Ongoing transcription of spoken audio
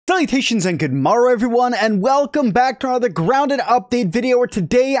Salutations and good morrow everyone, and welcome back to another grounded update video where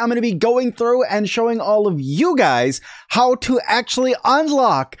today I'm going to be going through and showing all of you guys how to actually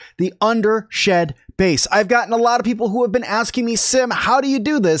unlock the Undershed base. I've gotten a lot of people who have been asking me, Sim, how do you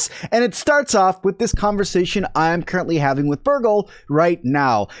do this? And it starts off with this conversation I'm currently having with Burgle right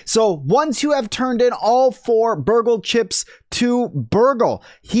now. So once you have turned in all 4 Burgle chips to Burgle,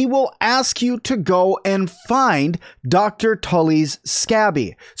 he will ask you to go and find Dr. Tully's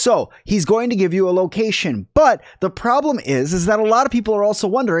SCA.B. So he's going to give you a location, but the problem is that a lot of people are also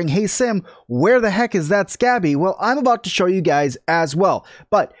wondering, hey Sim, where the heck is that SCA.B? Well, I'm about to show you guys as well.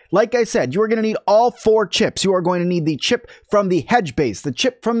 But like I said, you are going to need all 4 chips. You are going to need the chip from the Hedge base, the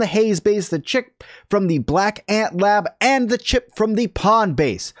chip from the Haze base, the chip from the Black Ant Lab, and the chip from the Pond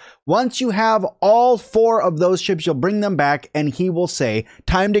base. Once you have all 4 of those chips, you'll bring them back and he will say,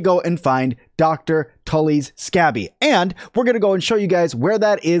 time to go and find Dr. Tully's SCA.B. And we're going to go and show you guys where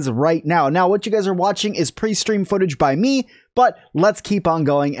that is right now. Now, what you guys are watching is pre-stream footage by me, but let's keep on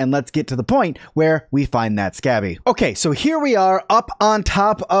going and let's get to the point where we find that SCA.B. Okay, so here we are up on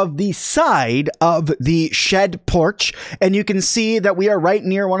top of the side of the shed porch, and you can see that we are right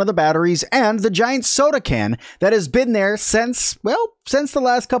near one of the batteries and the giant soda can that has been there since, well, since the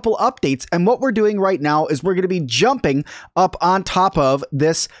last couple updates. And what we're doing right now is we're going to be jumping up on top of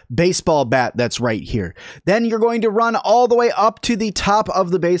this baseball bat that's right here. Then you're going to run all the way up to the top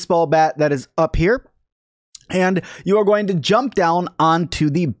of the baseball bat that is up here. And you are going to jump down onto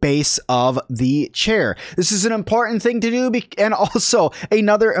the base of the chair. This is an important thing to do, and also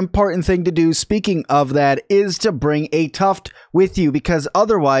another important thing to do, speaking of that, is to bring a tuft with you, because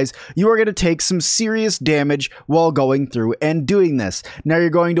otherwise you are going to take some serious damage while going through and doing this. Now you're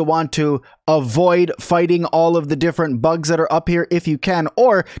going to want to avoid fighting all of the different bugs that are up here if you can,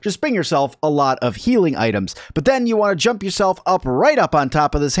 or just bring yourself a lot of healing items. But then you want to jump yourself up right up on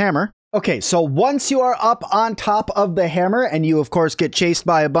top of this hammer. Okay, so once you are up on top of the hammer and you, of course, get chased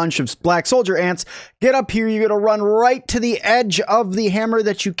by a bunch of black soldier ants, get up here, you're going to run right to the edge of the hammer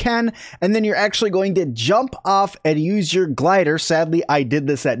that you can, and then you're actually going to jump off and use your glider. Sadly, I did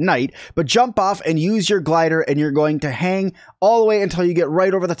this at night, but jump off and use your glider, and you're going to hang all the way until you get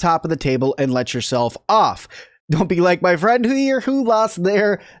right over the top of the table and let yourself off. Don't be like my friend here who lost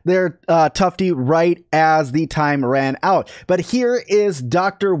their tufty right as the time ran out. But here is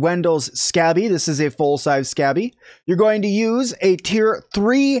Dr. Wendell's SCA.B. This is a full-size SCA.B. You're going to use a tier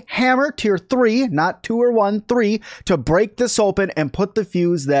 3 hammer, tier 3, not 2 or 1, 3, to break this open and put the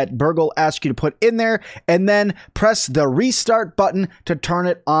fuse that Burgle asked you to put in there, and then press the restart button to turn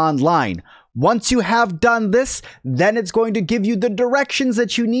it online. Once you have done this, then it's going to give you the directions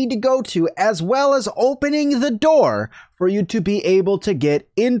that you need to go to, as well as opening the door for you to be able to get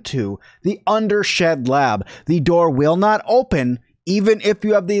into the Undershed lab. The door will not open, even if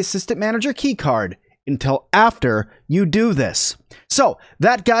you have the assistant manager key card, until after you do this. So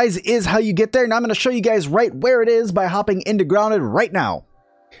that, guys, is how you get there. And I'm going to show you guys right where it is by hopping into Grounded right now.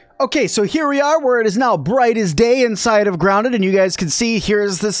 Okay, so here we are where it is now bright as day inside of Grounded, and you guys can see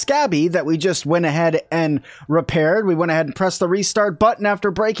here's the SCA.B. that we just went ahead and repaired. We went ahead and pressed the restart button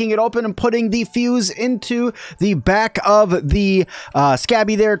after breaking it open and putting the fuse into the back of the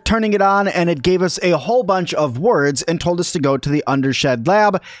SCA.B. there, turning it on, and it gave us a whole bunch of words and told us to go to the Undershed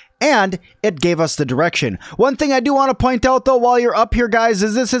lab. And it gave us the direction. One thing I do want to point out, though, while you're up here, guys,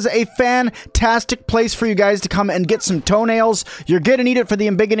 is this is a fantastic place for you guys to come and get some toenails. You're going to need it for the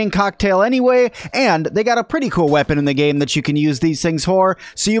embiggening cocktail anyway, and they got a pretty cool weapon in the game that you can use these things for,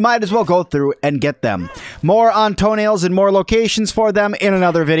 so you might as well go through and get them. More on toenails and more locations for them in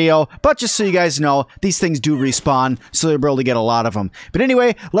another video, but just so you guys know, these things do respawn, so you'll be able to get a lot of them. But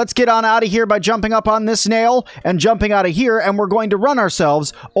anyway, let's get on out of here by jumping up on this nail and jumping out of here, and we're going to run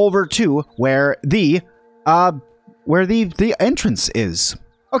ourselves over to where the entrance is.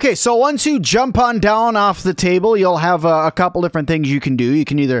 Okay, so once you jump on down off the table, you'll have a couple different things you can do. You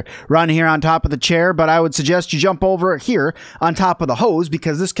can either run here on top of the chair, but I would suggest you jump over here on top of the hose,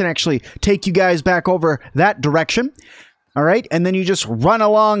 because this can actually take you guys back over that direction. All right, and then you just run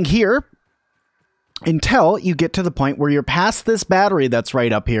along here until you get to the point where you're past this battery that's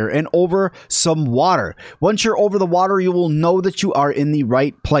right up here and over some water. Once you're over the water, you will know that you are in the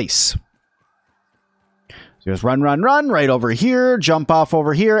right place. So just run right over here, jump off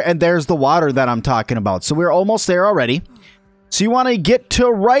over here, and there's the water that I'm talking about. So we're almost there already. So you want to get to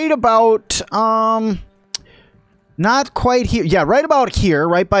right about, not quite here. Yeah, right about here,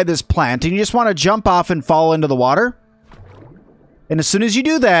 right by this plant. And you just want to jump off and fall into the water. And as soon as you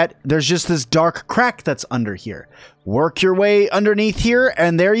do that, there's just this dark crack that's under here. Work your way underneath here,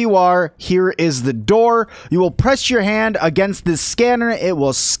 and there you are. Here is the door. You will press your hand against this scanner. It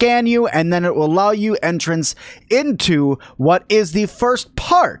will scan you, and then it will allow you entrance into what is the first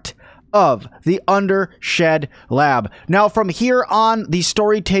part of the Undershed lab. Now from here on, the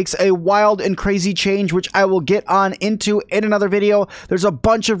story takes a wild and crazy change, which I will get on into in another video. There's a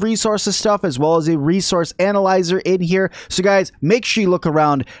bunch of resources stuff as well as a resource analyzer in here. So guys, make sure you look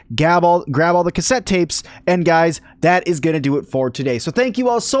around, grab all the cassette tapes, and guys, that is going to do it for today. So thank you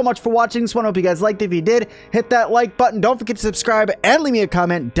all so much for watching this one. I hope you guys liked it. If you did, hit that like button. Don't forget to subscribe and leave me a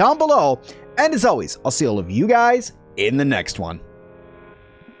comment down below. And as always, I'll see all of you guys in the next one.